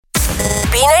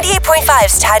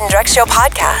B98.5's Tad and Drex Show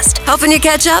podcast, helping you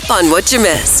catch up on what you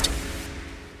missed.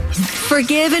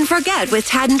 Forgive and Forget with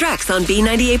Tad and Drex on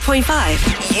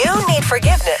B98.5. You need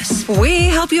forgiveness. We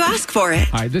help you ask for it.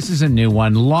 All right, this is a new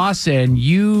one. Lawson,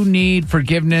 you need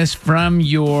forgiveness from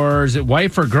your, is it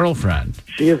wife or girlfriend?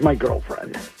 She is my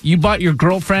girlfriend. You bought your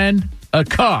girlfriend a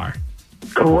car.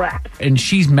 Correct. And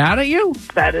she's mad at you?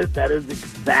 That is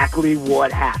exactly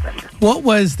what happened. What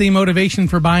was the motivation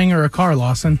for buying her a car,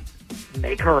 Lawson?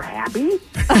 Make her happy? For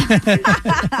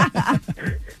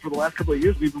the last couple of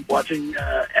years, we've been watching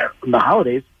the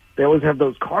holidays. They always have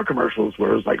those car commercials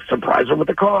where it's like, surprise her with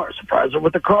the car, surprise her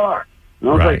with the car. And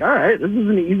I was like, all right, this is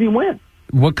an easy win.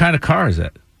 What kind of car is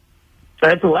it?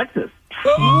 It's a Lexus.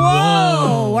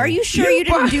 Whoa! Are you sure you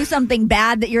didn't do something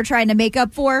bad that you're trying to make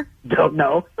up for? Don't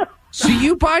know. So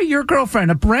you buy your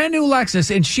girlfriend a brand new Lexus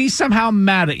and she's somehow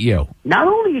mad at you. Not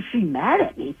only is she mad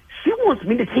at me, she wants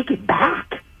me to take it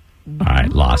back. All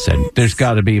right, Lawson, there's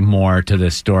got to be more to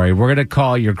this story. We're going to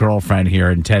call your girlfriend here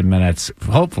in 10 minutes,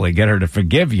 hopefully get her to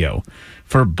forgive you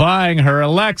for buying her a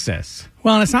Lexus.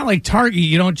 Well, and it's not like Target.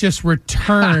 You don't just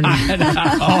return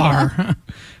a car.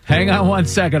 Hang on 1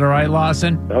 second, all right,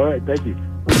 Lawson? All right, thank you.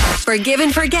 Forgive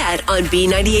and Forget on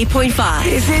B98.5.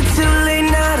 Is it too late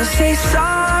now to say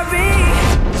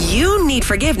sorry? You need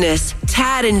forgiveness.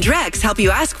 Tad and Drex help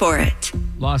you ask for it.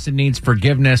 Lawson needs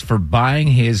forgiveness for buying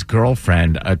his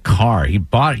girlfriend a car. He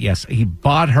bought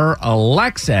her a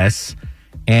Lexus,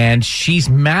 and she's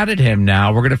mad at him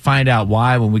now. We're going to find out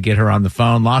why when we get her on the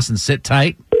phone. Lawson, sit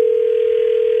tight.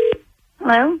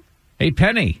 Hello? Hey,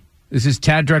 Penny. This is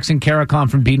Tad, Drex, and Caracon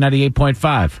from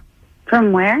B98.5.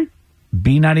 From where?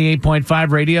 B98.5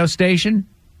 radio station.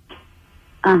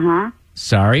 Uh-huh.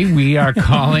 Sorry, we are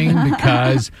calling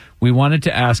because we wanted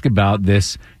to ask about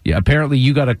this. Yeah, apparently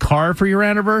you got a car for your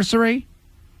anniversary?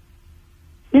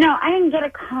 No, I didn't get a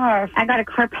car. I got a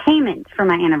car payment for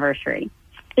my anniversary.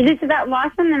 Is this about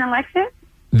Lawson and Alexis?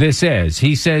 This is.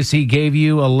 He says he gave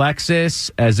you a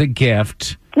Lexus as a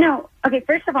gift. No. Okay,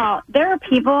 first of all, there are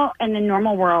people in the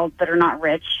normal world that are not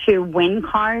rich who win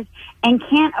cars and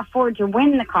can't afford to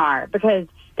win the car because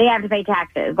they have to pay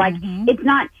taxes. Like, it's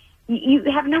not... You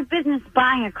have no business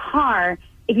buying a car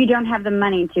if you don't have the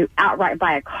money to outright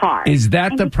buy a car. Is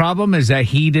that the problem? Is that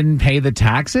he didn't pay the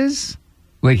taxes?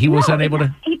 Like he was unable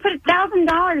to... He put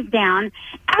 $1,000 down.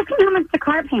 Ask him how much the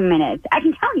car payment is. I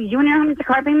can tell you. Do you want to know how much the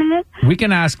car payment is? We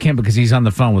can ask him because he's on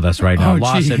the phone with us right now. Oh,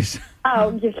 Lawson. jeez.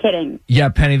 Oh, just kidding. Yeah,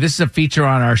 Penny, this is a feature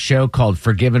on our show called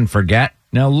Forgive and Forget.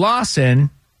 Now, Lawson,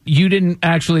 you didn't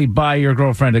actually buy your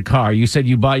girlfriend a car. You said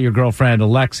you bought your girlfriend a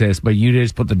Lexus, but you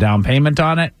just put the down payment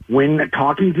on it? When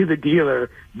talking to the dealer,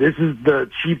 this is the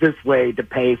cheapest way to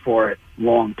pay for it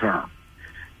long term.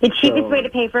 The cheapest way to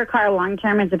pay for a car long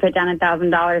term is to put down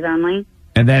 $1,000 only.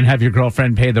 And then have your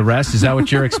girlfriend pay the rest? Is that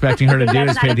what you're expecting her to do?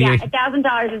 Is pay the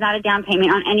 $1,000 is not a down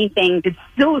payment on anything. It's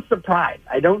still a surprise.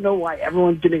 I don't know why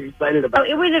everyone's getting excited about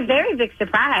it. It was a very big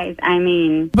surprise. I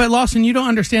mean... But, Lawson, you don't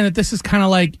understand that this is kind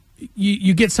of like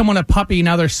you get someone a puppy,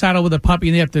 now they're saddled with a puppy,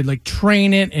 and they have to, like,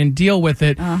 train it and deal with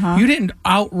it. You didn't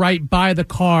outright buy the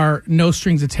car, no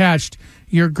strings attached.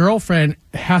 Your girlfriend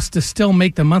has to still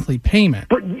make the monthly payment.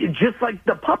 But just like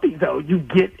the puppy, though, you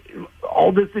get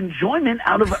all this enjoyment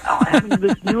out of having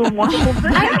this new and wonderful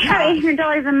thing. I don't have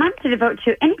 $800 a month to devote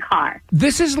to any car.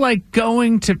 This is like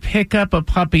going to pick up a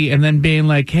puppy and then being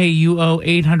like, hey, you owe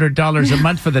 $800 a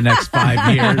month for the next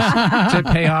 5 years to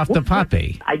pay off the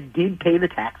puppy. I did pay the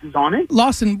taxes on it.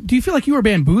 Lawson, do you feel like you were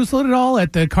bamboozled at all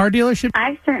at the car dealership?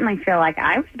 I certainly feel like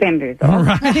I was bamboozled. All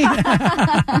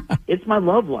right. It's my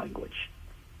love language.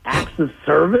 Acts of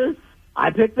service. I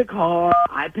pick the car.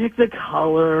 I pick the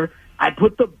color. I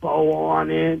put the bow on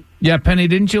it. Yeah, Penny,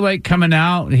 didn't you like coming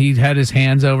out? He had his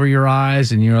hands over your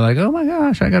eyes, and you were like, "Oh my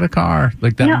gosh, I got a car!"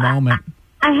 Like that moment.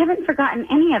 I haven't forgotten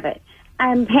any of it.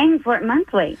 I'm paying for it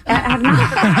monthly. I have not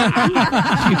forgotten any of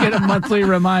it. You get a monthly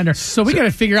reminder. So we got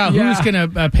to figure out who's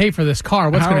going to pay for this car.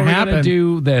 What's going to happen? How are we going to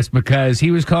do this? Because he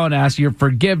was calling to ask your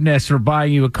forgiveness for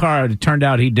buying you a car. It turned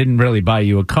out he didn't really buy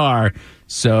you a car.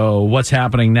 So what's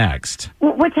happening next?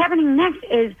 Well, what's happening next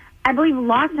is I believe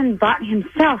Lawson bought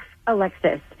himself a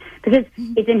Lexus because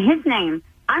it's in his name.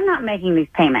 I'm not making these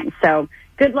payments, so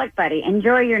good luck, buddy.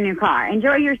 Enjoy your new car.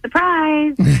 Enjoy your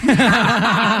surprise.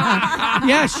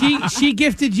 Yeah, she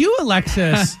gifted you a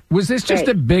Lexus. Was this just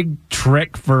a big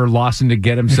trick for Lawson to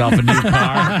get himself a new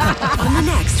car? On the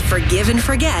next Forgive and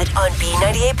Forget on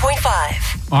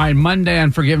B98.5. All right, Monday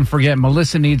on Forgive and Forget,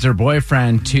 Melissa needs her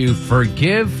boyfriend to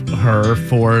forgive her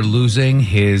for losing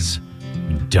his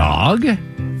dog.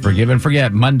 Forgive and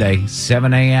Forget, Monday,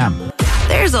 7 a.m.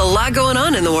 There's a lot going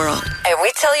on in the world, and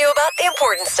we tell you about the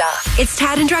important stuff. It's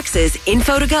Tad and Drex's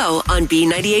Info to Go on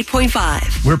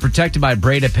B98.5. We're protected by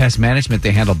Breda Pest Management.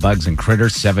 They handle bugs and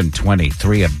critters.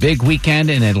 723. A big weekend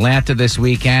in Atlanta this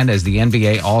weekend as the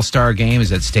NBA All-Star Game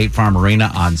is at State Farm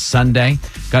Arena on Sunday.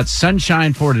 Got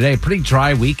sunshine for today. Pretty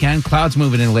dry weekend. Clouds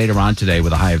moving in later on today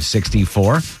with a high of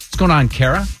 64. What's going on,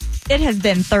 Kara? It has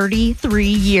been 33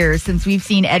 years since we've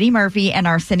seen Eddie Murphy and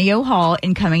Arsenio Hall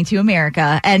in Coming to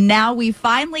America. And now we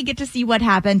finally get to see what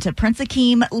happened to Prince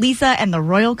Akeem, Lisa, and the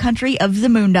royal country of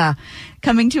Zamunda.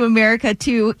 Coming to America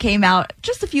 2 came out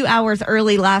just a few hours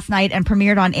early last night and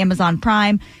premiered on Amazon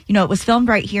Prime. You know, it was filmed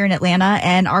right here in Atlanta,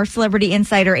 and our celebrity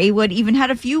insider, A-Wood, even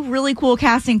had a few really cool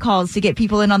casting calls to get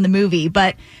people in on the movie.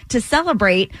 But to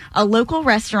celebrate, a local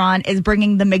restaurant is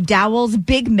bringing the McDowell's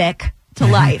Big Mick to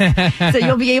life. So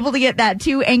you'll be able to get that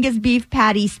 2 Angus beef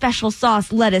patty, special sauce,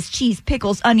 lettuce, cheese,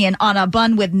 pickles, onion on a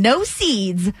bun with no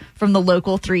seeds from the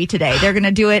local 3 today. They're going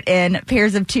to do it in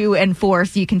pairs of 2 and 4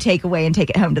 so you can take away and take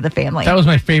it home to the family. That was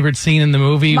my favorite scene in the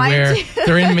movie. Mine where too.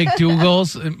 they're in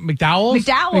McDowell's,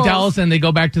 and they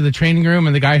go back to the training room,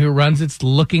 and the guy who runs it's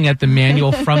looking at the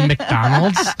manual from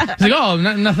McDonald's. He's like, oh,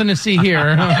 nothing to see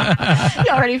here.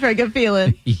 Y'all ready for a good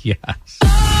feeling? Yes.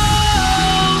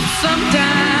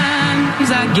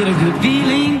 Sometimes I get a good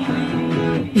feeling.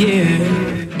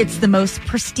 Yeah. It's the most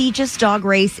prestigious dog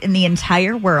race in the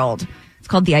entire world. It's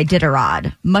called the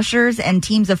Iditarod. Mushers and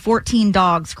teams of 14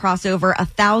 dogs cross over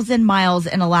 1,000 miles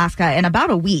in Alaska in about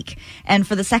a week. And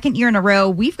for the second year in a row,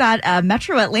 we've got a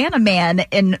Metro Atlanta man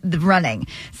in the running.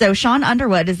 So Sean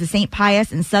Underwood is the St.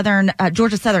 Pius and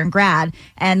Georgia Southern grad.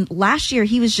 And last year,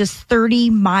 he was just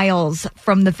 30 miles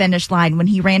from the finish line when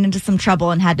he ran into some trouble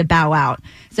and had to bow out.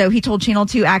 So he told Channel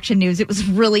 2 Action News it was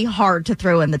really hard to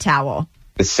throw in the towel.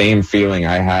 The same feeling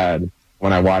I had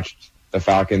when I watched the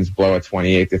Falcons blow a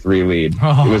 28-3 lead.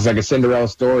 Oh. It was like a Cinderella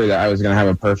story that I was going to have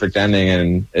a perfect ending,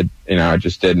 and it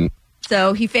just didn't.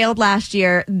 So he failed last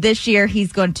year. This year,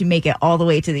 he's going to make it all the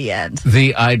way to the end.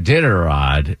 The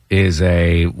Iditarod is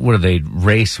what do they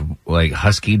race, like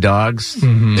husky dogs?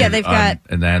 Mm-hmm. Yeah, they've got...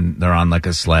 And then they're on like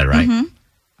a sled, right? Mm-hmm.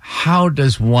 How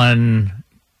does one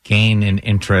gain an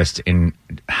interest in,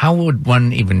 how would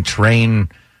one even train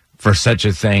for such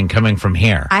a thing coming from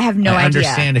here? I have no idea. I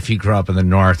understand if you grew up in the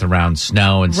north around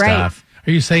snow and Right. stuff.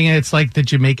 Are you saying it's like the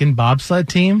Jamaican bobsled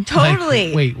team? Totally.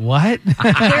 Like, wait, what?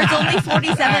 There's only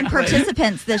 47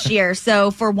 participants this year. So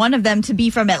for one of them to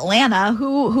be from Atlanta,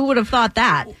 who would have thought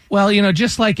that? Well,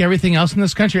 just like everything else in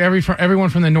this country, everyone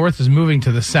from the north is moving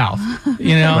to the south.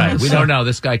 Right. We don't know.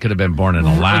 This guy could have been born in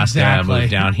Alaska, Exactly.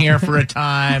 moved down here for a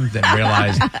time, then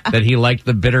realized that he liked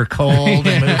the bitter cold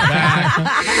and moved back.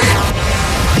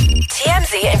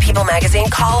 TMZ and People Magazine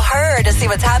call her to see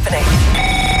what's happening.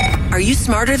 Are You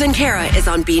Smarter Than Kara is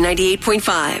on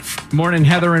B98.5. Morning,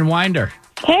 Heather and Winder.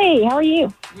 Hey, how are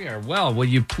you? We are well. Will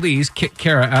you please kick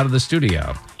Kara out of the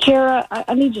studio? Kara,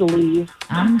 I need you to leave.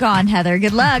 I'm gone, Heather.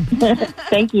 Good luck.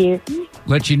 Thank you.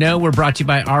 Let you know we're brought to you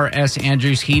by R.S.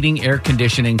 Andrews Heating, Air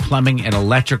Conditioning, Plumbing, and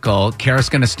Electrical. Kara's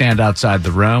going to stand outside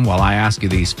the room while I ask you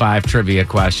these 5 trivia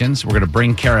questions. We're going to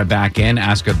bring Kara back in,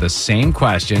 ask her the same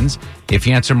questions. If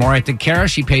you answer more right than Kara,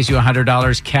 she pays you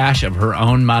 $100 cash of her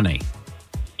own money.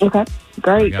 Okay.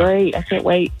 Great. I can't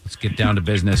wait. Let's get down to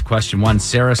business. Question 1.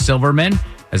 Sarah Silverman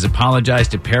has apologized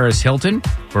to Paris Hilton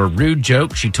for a rude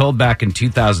joke she told back in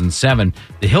 2007.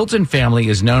 The Hilton family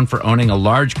is known for owning a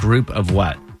large group of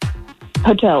what?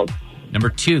 Hotels. Number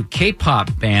 2,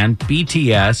 K-pop band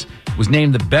BTS was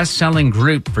named the best-selling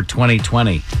group for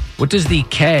 2020. What does the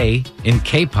K in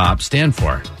K-pop stand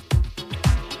for?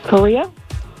 Korea.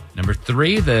 Number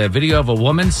 3, the video of a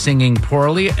woman singing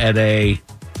poorly at a...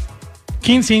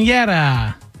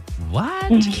 Quinceañera.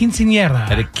 What? Quinceañera.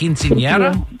 At a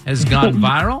quinceañera has gone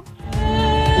viral.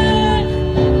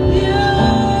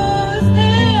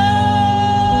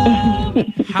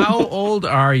 How old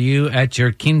are you at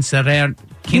your quinceañera?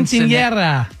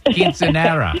 Quinceañera.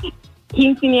 Quinceañera.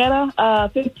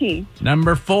 Quinceañera, 15.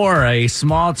 Number 4, a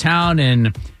small town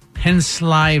in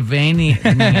Pennsylvania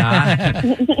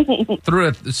threw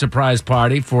a surprise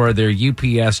party for their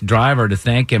UPS driver to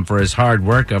thank him for his hard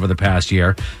work over the past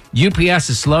year.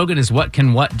 UPS's slogan is, what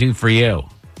can what do for you?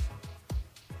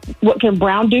 What can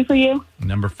Brown do for you?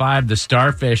 Number 5, the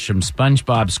starfish from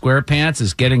SpongeBob SquarePants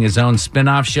is getting his own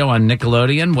spin-off show on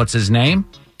Nickelodeon. What's his name?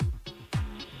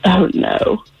 Oh,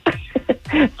 no.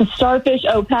 The starfish,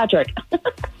 Patrick.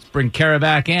 Let's bring Kara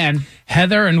back in.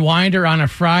 Heather and Winder on a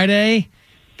Friday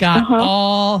got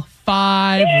all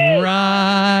 5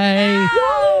 right.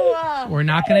 We're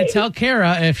not going to tell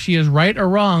Kara if she is right or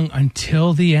wrong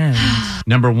until the end.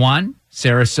 Number 1,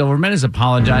 Sarah Silverman has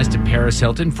apologized to Paris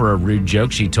Hilton for a rude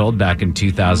joke she told back in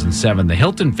 2007. The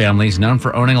Hilton family is known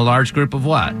for owning a large group of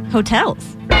what?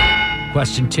 Hotels.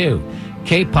 Question 2.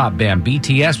 K-pop band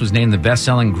BTS was named the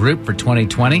best-selling group for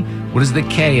 2020. What does the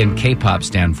K in K-pop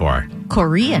stand for?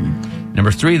 Korean.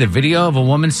 Number 3, the video of a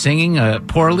woman singing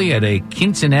poorly at a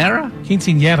quinceanera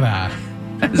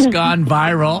has gone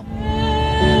viral.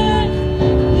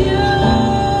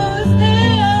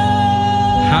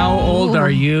 How old are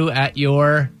you at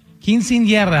your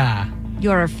quinceañera?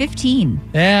 You're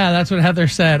 15. Yeah, that's what Heather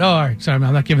said. Oh, all right. Sorry,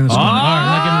 I'm not giving the score. All right,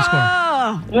 I'm not giving the score.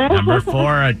 Number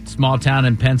 4, a small town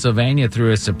in Pennsylvania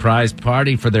threw a surprise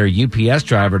party for their UPS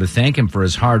driver to thank him for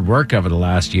his hard work over the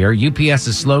last year.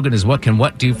 UPS's slogan is, what can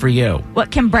what do for you?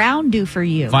 What can Brown do for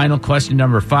you? Final question,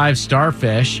 number 5,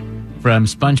 Starfish from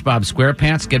SpongeBob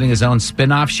SquarePants getting his own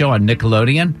spin-off show on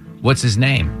Nickelodeon. What's his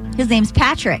name? His name's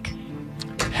Patrick.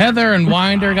 Heather and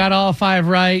Winder got all 5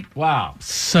 right. Wow.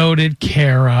 So did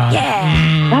Kara.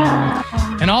 Yeah.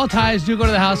 And all ties do go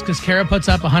to the house because Kara puts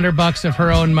up $100 of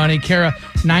her own money. Kara,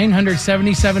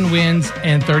 977 wins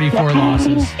and 34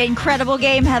 losses. Incredible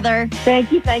game, Heather.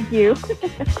 Thank you.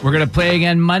 We're going to play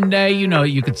again Monday. You know,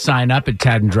 you could sign up at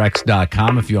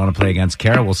tadanddrex.com if you want to play against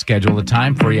Kara. We'll schedule a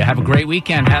time for you. Have a great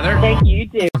weekend, Heather. Thank you,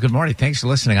 too. Good morning. Thanks for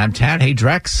listening. I'm Tad. Hey,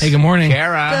 Drex. Hey, good morning.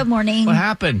 Kara. Good morning. What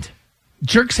happened?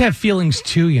 Jerks have feelings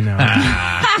too, you know.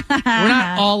 We're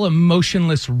not all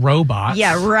emotionless robots.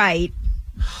 Yeah, right.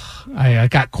 I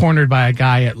got cornered by a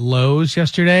guy at Lowe's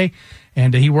yesterday,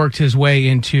 and he worked his way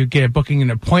into booking an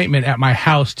appointment at my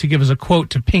house to give us a quote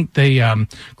to paint the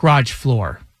garage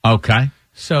floor. Okay.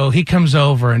 So he comes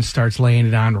over and starts laying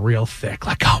it on real thick,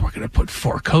 like, oh, we're going to put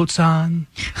 4 coats on.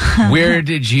 Where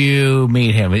did you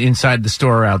meet him? Inside the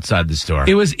store or outside the store?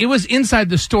 It was inside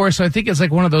the store, so I think it's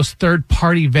like one of those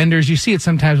third-party vendors. You see it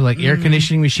sometimes with like air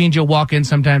conditioning machines. You'll walk in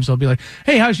sometimes, they'll be like,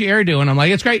 hey, how's your air doing? I'm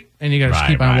like, it's great. And you got to just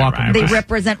keep on walking. They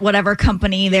represent whatever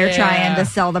company they're trying to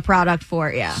sell the product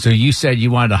for, yeah. So you said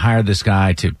you wanted to hire this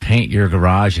guy to paint your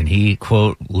garage, and he,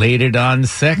 quote, laid it on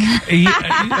thick?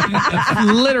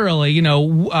 Literally,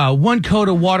 1 coat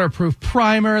of waterproof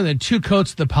primer, then 2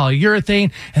 coats of the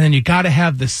polyurethane, and then you got to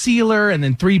have the sealer, and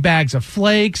then 3 bags of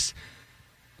flakes.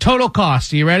 Total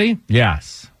cost, are you ready?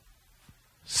 Yes.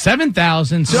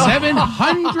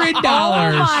 $7,700.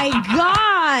 Oh, my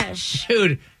gosh.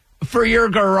 Dude, for your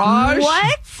garage?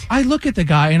 What? I look at the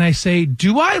guy and I say,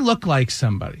 do I look like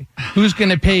somebody who's going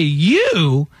to pay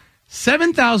you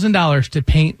 $7,000 to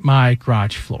paint my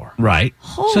garage floor? Right.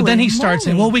 So then he starts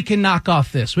saying, well, we can knock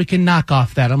off this. We can knock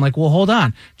off that. I'm like, well, hold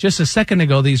on. Just a second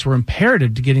ago, these were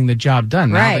imperative to getting the job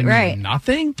done. Now they mean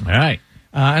nothing. All right.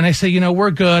 And I say, we're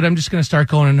good. I'm just going to start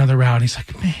going another route. He's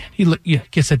like, man, he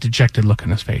gets that dejected look on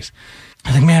his face.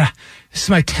 I think, man, this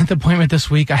is my 10th appointment this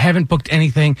week. I haven't booked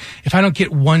anything. If I don't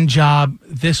get one job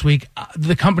this week,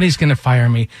 the company's going to fire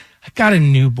me. I got a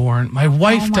newborn. My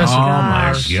wife doesn't work. Oh,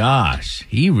 my gosh.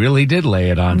 He really did lay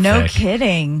it on No thick.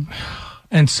 kidding.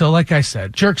 And so, like I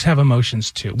said, jerks have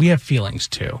emotions, too. We have feelings,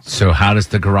 too. So how does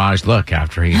the garage look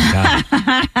after he's done?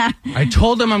 I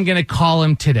told him I'm going to call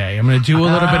him today. I'm going to do a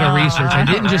little bit of research. I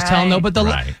didn't just tell him no, but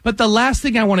the last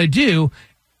thing I want to do,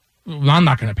 I'm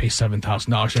not going to pay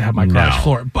 $7,000 to have my garage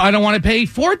floor. But I don't want to pay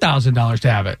 $4,000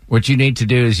 to have it. What you need to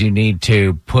do is you need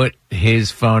to put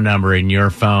his phone number in your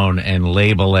phone and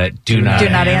label it Do not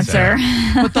answer.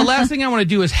 But the last thing I want to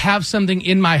do is have something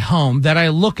in my home that I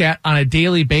look at on a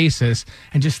daily basis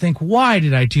and just think, why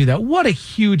did I do that? What a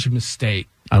huge mistake.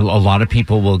 A lot of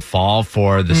people will fall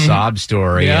for the sob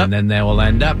story, and then they will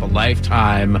end up a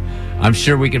lifetime. I'm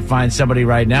sure we could find somebody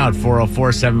right now at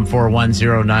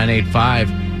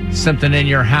 404-741-0985. Something in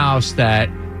your house that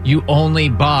you only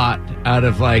bought out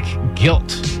of guilt.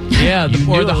 Yeah,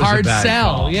 or the hard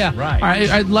sell. Call. Yeah, right.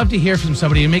 I'd love to hear from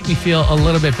somebody and make me feel a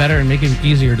little bit better and make it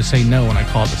easier to say no when I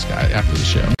call this guy after the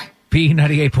show.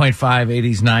 B98.5,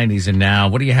 80s, 90s, and now.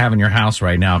 What do you have in your house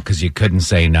right now because you couldn't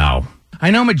say no? I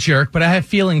know I'm a jerk, but I have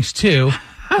feelings too.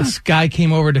 This guy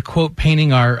came over to quote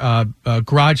painting our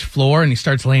garage floor, and he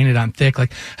starts laying it on thick.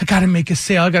 Like, I got to make a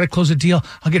sale. I got to close a deal.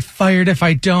 I'll get fired if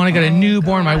I don't. I got a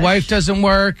newborn. My wife doesn't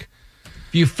work.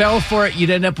 If you fell for it, you'd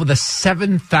end up with a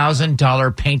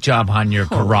 $7,000 paint job on your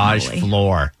garage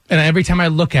floor. And every time I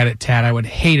look at it, Tad, I would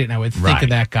hate it, and I would think of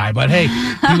that guy. But hey,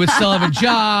 he would still have a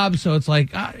job, so it's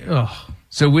like,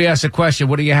 So we asked a question,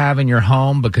 what do you have in your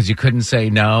home? Because you couldn't say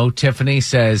no. Tiffany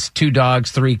says 2 dogs,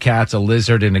 3 cats, a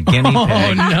lizard, and a guinea pig.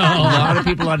 Oh, no. A lot of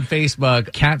people on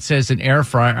Facebook. Kat says an air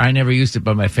fryer. I never used it,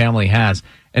 but my family has.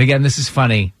 And again, this is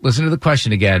funny. Listen to the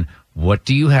question again. What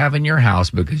do you have in your house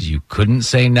because you couldn't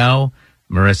say no?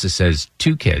 Marissa says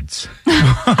 2 kids.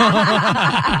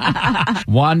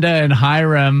 Wanda and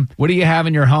Hiram, what do you have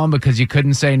in your home because you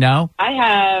couldn't say no? I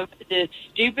have this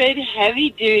stupid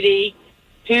heavy-duty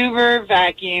Hoover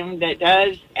vacuum that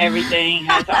does everything,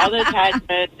 has all the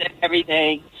attachments and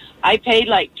everything. I paid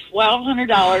like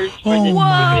 $1,200 for this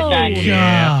stupid vacuum.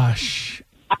 Gosh.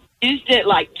 I used it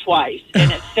like twice,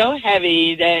 and it's so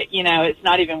heavy that, it's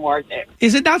not even worth it.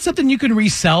 Is it not something you can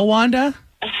resell, Wanda?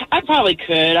 I probably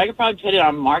could. I could probably put it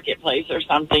on Marketplace or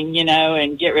something,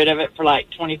 and get rid of it for like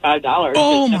 $25.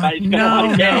 Oh, nobody's going to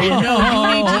want to get it. No.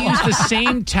 You need to use the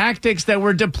same tactics that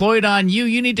were deployed on you.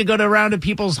 You need to go around to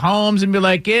people's homes and be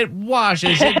like, it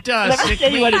washes, it does. Let me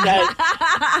tell you what it does.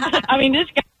 I mean, this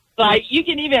guy, like, you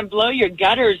can even blow your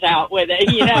gutters out with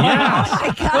it, Yes. Oh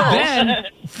my gosh. Then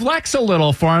flex a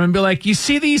little for him and be like, you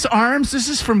see these arms? This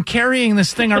is from carrying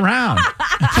this thing around.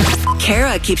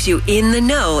 Kara keeps you in the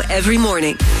know every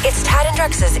morning. It's Tad and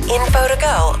Drex's Info to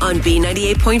Go on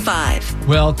B98.5.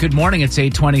 Well, good morning. It's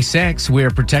 8:26. We are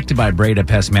protected by Breda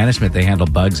Pest Management. They handle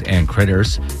bugs and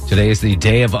critters. Today is the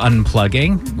day of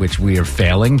unplugging, which we are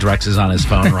failing. Drex is on his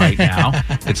phone right now.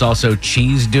 It's also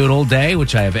Cheese Doodle Day,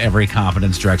 which I have every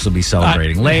confidence Drex will be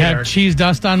celebrating I later. have cheese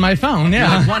dust on my phone,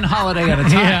 yeah. Like one holiday at a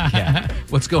time. Yeah.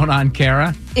 What's going on,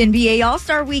 Kara? NBA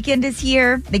All-Star Weekend is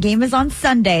here. The game is on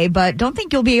Sunday, but don't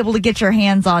think you'll be able to get your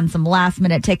hands on some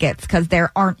last-minute tickets because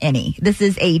there aren't any. This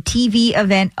is a TV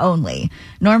event only.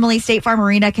 Normally, State Farm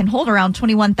Arena can hold around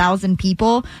 21,000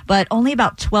 people, but only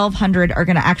about 1,200 are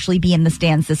going to actually be in the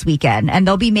stands this weekend, and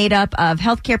they'll be made up of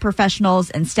healthcare professionals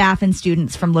and staff and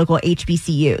students from local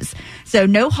HBCUs. So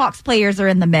no Hawks players are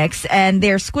in the mix, and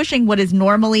they're squishing what is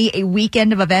normally a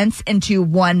weekend of events into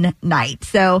one night.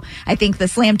 So I think the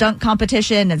slam dunk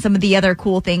competition and some of the other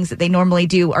cool things that they normally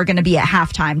do are going to be at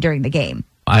halftime during the game.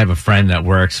 I have a friend that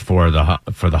works for the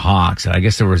Hawks, and I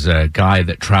guess there was a guy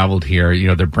that traveled here.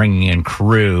 They're bringing in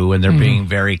crew, and they're being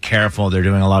very careful. They're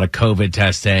doing a lot of COVID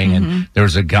testing, and there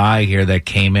was a guy here that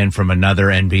came in from another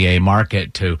NBA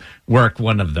market to work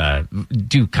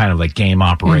do kind of like game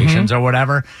operations or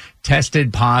whatever.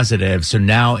 Tested positive, so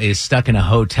now is stuck in a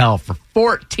hotel for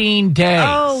 14 days.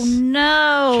 Oh,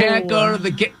 no. Can't go to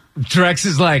the game. Drex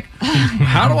is like,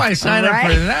 how do I sign up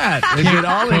for that? Is it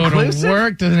all Go inclusive? to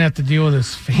work, doesn't have to deal with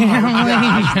his family.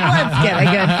 Let's get a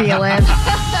good feeling.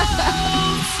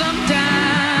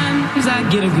 Sometimes I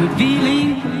get a good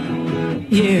feeling.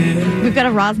 Yeah. We've got a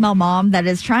Rosmel mom that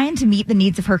is trying to meet the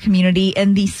needs of her community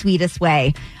in the sweetest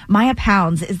way. Maya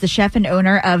Pounds is the chef and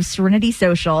owner of Serenity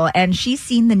Social, and she's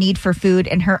seen the need for food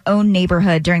in her own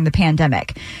neighborhood during the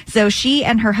pandemic. So she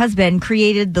and her husband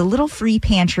created the Little Free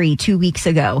Pantry 2 weeks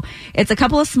ago. It's a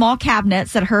couple of small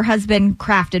cabinets that her husband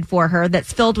crafted for her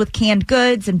that's filled with canned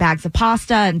goods and bags of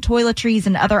pasta and toiletries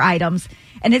and other items.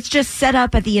 And it's just set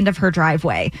up at the end of her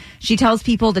driveway. She tells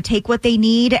people to take what they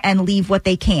need and leave what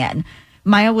they can.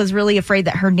 Maya was really afraid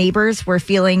that her neighbors were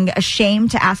feeling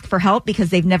ashamed to ask for help because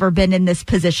they've never been in this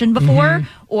position before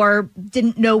or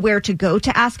didn't know where to go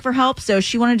to ask for help. So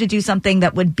she wanted to do something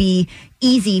that would be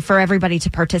easy for everybody to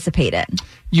participate in.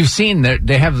 You've seen that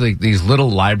they have these little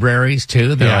libraries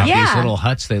too. They're like these little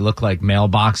huts. They look like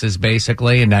mailboxes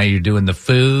basically. And now you're doing the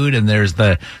food, and there's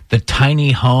the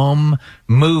tiny home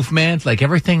movement. Like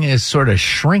everything is sort of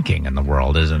shrinking in the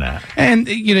world, isn't it? And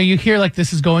you hear like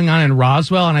this is going on in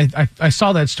Roswell, and I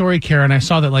saw that story, Karen. I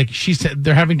saw that like she said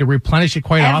they're having to replenish it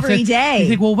quite often every day. You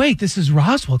think, well, wait, this is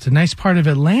Roswell. It's a nice part of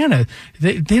Atlanta.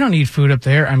 They don't need food up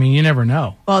there. I mean, you never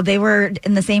know. Well, they were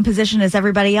in the same position as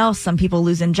everybody else. Some people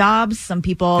losing jobs, some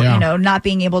people, not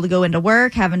being able to go into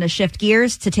work, having to shift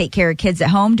gears to take care of kids at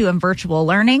home, doing virtual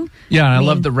learning. Yeah, and I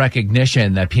love the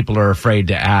recognition that people are afraid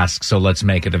to ask, so let's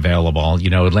make it available.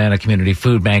 Atlanta Community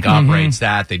Food Bank operates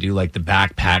that. They do like the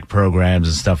backpack programs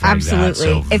and stuff like that.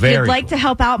 Absolutely. So if you'd like cool. to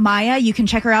help out Maya, you can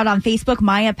check her out on Facebook,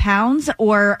 Maya Pounds,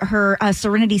 or her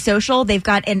Serenity Social. They've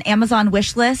got an Amazon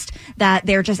wish list that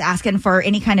they're just asking for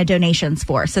any kind of donations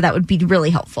for. So that would be really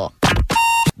helpful.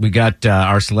 We got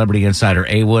our celebrity insider,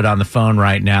 A. Wood, on the phone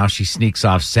right now. She sneaks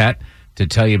off set to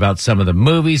tell you about some of the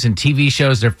movies and TV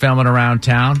shows they're filming around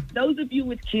town. Those of you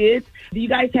with kids, do you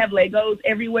guys have Legos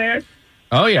everywhere?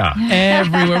 Oh, yeah.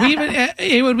 Everywhere.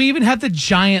 We even have the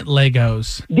giant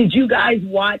Legos. Did you guys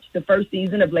watch the first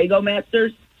season of Lego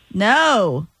Masters?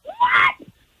 No. What?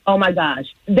 Oh, my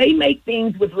gosh. They make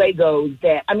things with Legos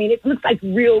that, it looks like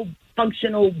real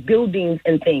functional buildings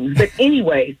and things. But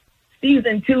anyway,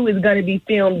 season 2 is going to be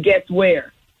filmed, guess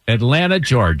where? Atlanta,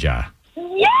 Georgia.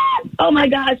 Yes! Oh, my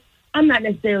gosh. I'm not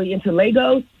necessarily into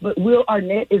Legos, but Will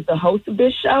Arnett is the host of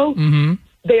this show. Mm-hmm.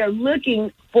 They are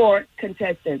looking for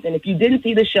contestants. And if you didn't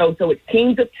see the show, so it's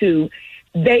teams of 2.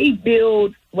 they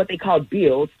build what they call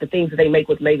builds. The things that they make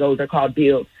with Legos are called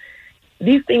builds.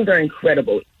 These things are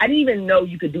incredible. I didn't even know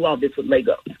you could do all this with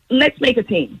Legos. Let's make a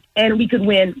team, and we could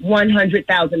win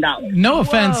 $100,000. No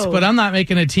offense, but I'm not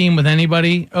making a team with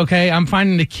anybody, okay? I'm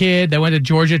finding a kid that went to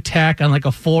Georgia Tech on like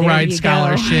a full-ride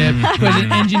scholarship, who has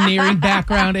an engineering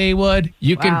background, A-Wood.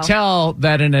 You can tell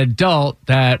that an adult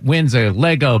that wins a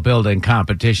Lego building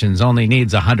competitions only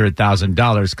needs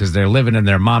 $100,000 because they're living in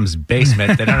their mom's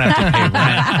basement. They don't have to pay rent.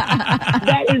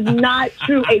 That is not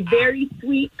true. A very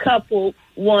sweet couple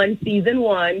won season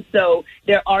 1, so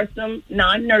there are some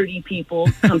non-nerdy people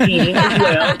competing as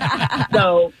well.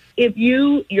 So if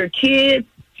your kids,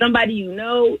 somebody you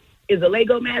know is a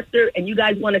Lego master and you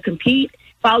guys want to compete,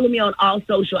 follow me on all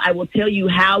social. I will tell you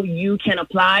how you can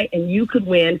apply and you could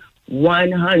win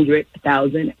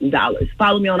 $100,000.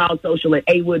 Follow me on all social at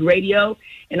A-Wood Radio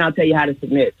and I'll tell you how to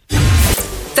submit.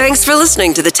 Thanks for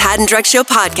listening to the Tad and Drex Show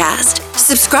podcast.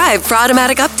 Subscribe for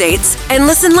automatic updates and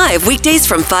listen live weekdays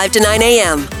from 5 to 9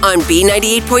 a.m. on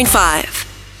B98.5.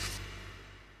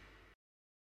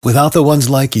 Without the ones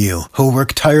like you, who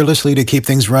work tirelessly to keep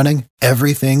things running,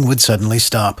 everything would suddenly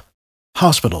stop.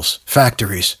 Hospitals,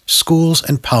 factories, schools,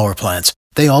 and power plants,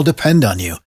 they all depend on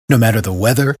you. No matter the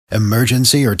weather,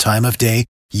 emergency, or time of day,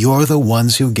 you're the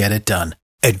ones who get it done.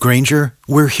 At Grainger,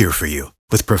 we're here for you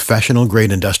with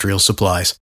professional-grade industrial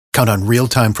supplies. Count on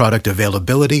real-time product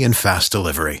availability and fast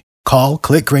delivery. Call,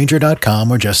 click Grainger.com,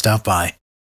 or just stop by.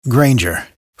 Grainger,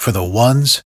 for the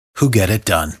ones who get it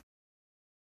done.